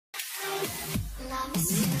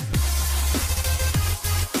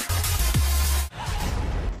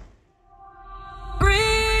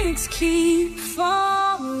Bricks keep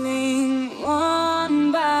falling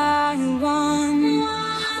one by one,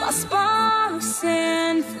 while sparks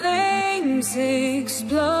and flames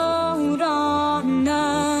explode on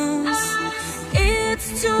us.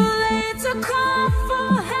 It's too late to call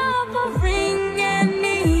for help or ring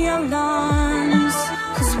any alarms,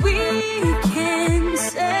 'cause we can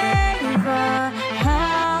save our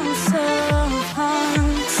house of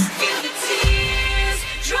hearts. Feel the tears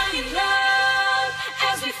drying love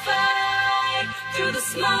as we fight through the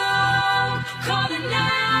smoke, calling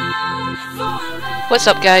out for love. What's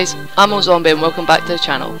up guys, I'm Zombie and welcome back to the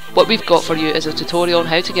channel. What we've got for you is a tutorial on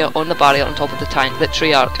how to get on the barrier on top of the tank that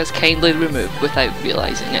Treyarch has kindly removed without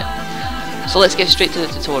realising it. So let's get straight to the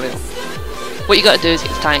tutorial. What you gotta do is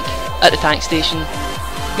get the tank at the tank station,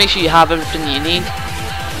 make sure you have everything you need.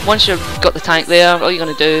 Once you've got the tank there, all you're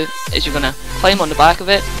gonna do is you're gonna climb on the back of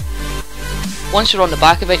it. Once you're on the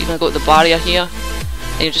back of it, you're gonna go to the barrier here,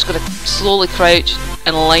 and you're just gonna slowly crouch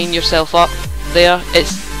and line yourself up there.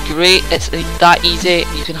 It's great, it's that easy.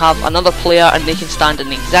 You can have another player and they can stand in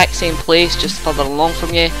the exact same place just further along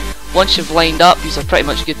from you. Once you've lined up, you are pretty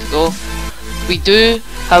much good to go. We do,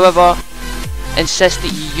 however, insist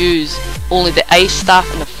that you use only the ice staff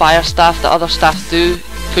and the fire staff. The other staff do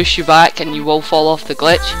push you back and you will fall off the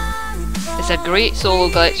glitch. It's a great solo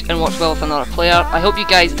glitch and works well with another player. I hope you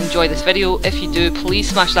guys enjoy this video. If you do, please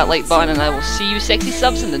smash that like button and I will see you sexy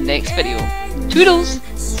subs in the next video. Toodles!